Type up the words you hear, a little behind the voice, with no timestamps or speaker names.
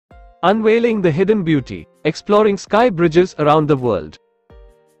Unveiling the hidden beauty, exploring sky bridges around the world.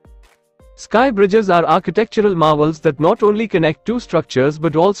 Sky bridges are architectural marvels that not only connect two structures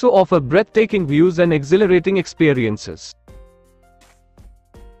but also offer breathtaking views and exhilarating experiences.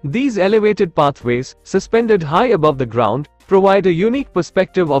 These elevated pathways, suspended high above the ground, provide a unique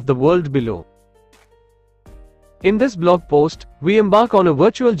perspective of the world below. In this blog post, we embark on a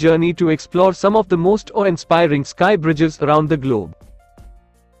virtual journey to explore some of the most awe-inspiring sky bridges around the globe.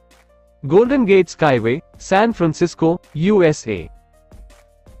 Golden Gate Skyway, San Francisco, USA.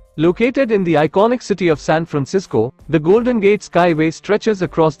 Located in the iconic city of San Francisco, the Golden Gate Skyway stretches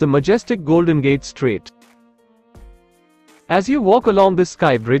across the majestic Golden Gate Strait. As you walk along this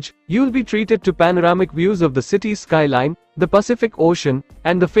sky bridge, you'll be treated to panoramic views of the city's skyline, the Pacific Ocean,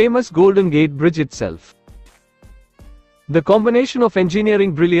 and the famous Golden Gate Bridge itself. The combination of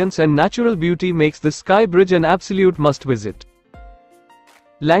engineering brilliance and natural beauty makes this sky bridge an absolute must-visit.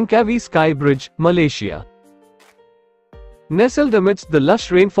 Langkawi Sky Bridge, Malaysia. Nestled amidst the lush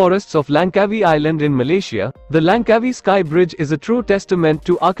rainforests of Langkawi Island in Malaysia, the Langkawi Sky Bridge is a true testament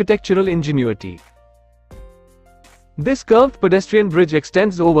to architectural ingenuity. This curved pedestrian bridge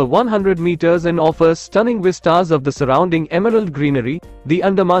extends over 100 meters and offers stunning vistas of the surrounding emerald greenery, the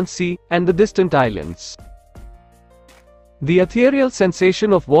Andaman Sea, and the distant islands. The ethereal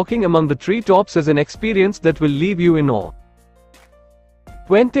sensation of walking among the treetops is an experience that will leave you in awe.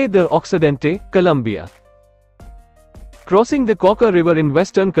 Puente de Occidente, Colombia. Crossing the Cauca River in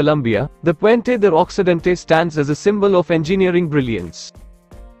western Colombia, the Puente de Occidente stands as a symbol of engineering brilliance.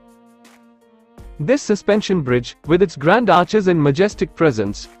 This suspension bridge, with its grand arches and majestic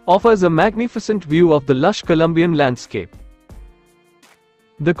presence, offers a magnificent view of the lush Colombian landscape.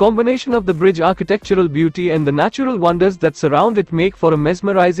 The combination of the bridge architectural beauty and the natural wonders that surround it make for a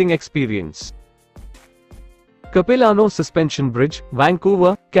mesmerizing experience. Capilano Suspension Bridge,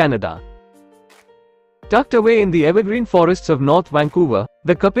 Vancouver, Canada. Tucked away in the evergreen forests of North Vancouver,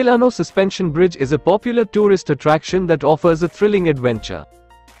 the Capilano Suspension Bridge is a popular tourist attraction that offers a thrilling adventure.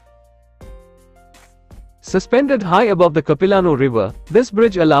 Suspended high above the Capilano River, this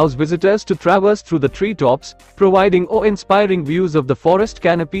bridge allows visitors to traverse through the treetops, providing awe-inspiring views of the forest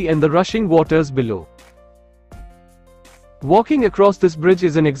canopy and the rushing waters below. Walking across this bridge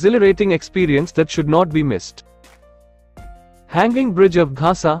is an exhilarating experience that should not be missed. Hanging Bridge of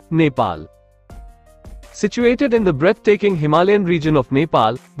Lhasa, Nepal. Situated in the breathtaking Himalayan region of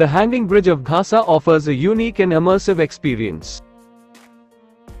Nepal, the Hanging Bridge of Lhasa offers a unique and immersive experience.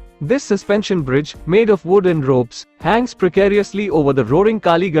 This suspension bridge, made of wood and ropes, hangs precariously over the roaring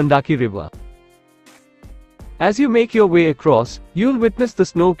Kali Gandaki River. As you make your way across, you'll witness the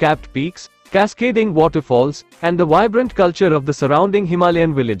snow-capped peaks, cascading waterfalls, and the vibrant culture of the surrounding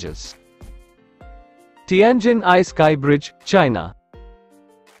Himalayan villages. Tianjin Eye Sky Bridge, China.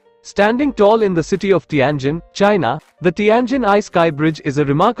 Standing tall in the city of Tianjin, China, the Tianjin Eye Sky Bridge is a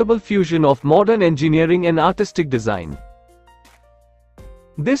remarkable fusion of modern engineering and artistic design.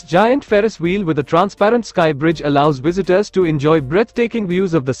 This giant Ferris wheel with a transparent sky bridge allows visitors to enjoy breathtaking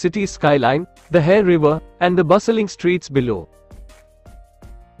views of the city's skyline, the He River, and the bustling streets below.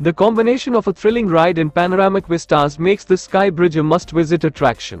 The combination of a thrilling ride and panoramic vistas makes this sky bridge a must-visit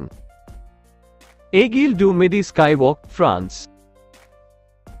attraction. Aiguille du Midi Skywalk, France.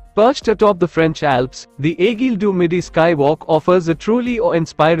 Perched atop the French Alps, the Aiguille du Midi Skywalk offers a truly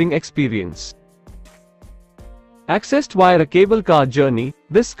awe-inspiring experience. Accessed via a cable car journey,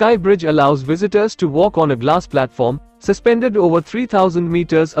 this sky bridge allows visitors to walk on a glass platform, suspended over 3,000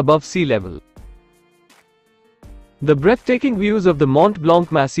 meters above sea level. The breathtaking views of the Mont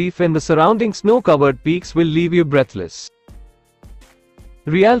Blanc Massif and the surrounding snow-covered peaks will leave you breathless.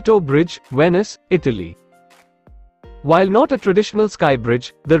 Rialto Bridge, Venice, Italy. While not a traditional sky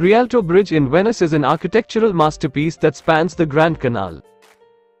bridge, the Rialto Bridge in Venice is an architectural masterpiece that spans the Grand Canal.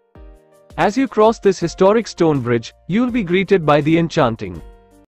 As you cross this historic stone bridge, you'll be greeted by the enchanting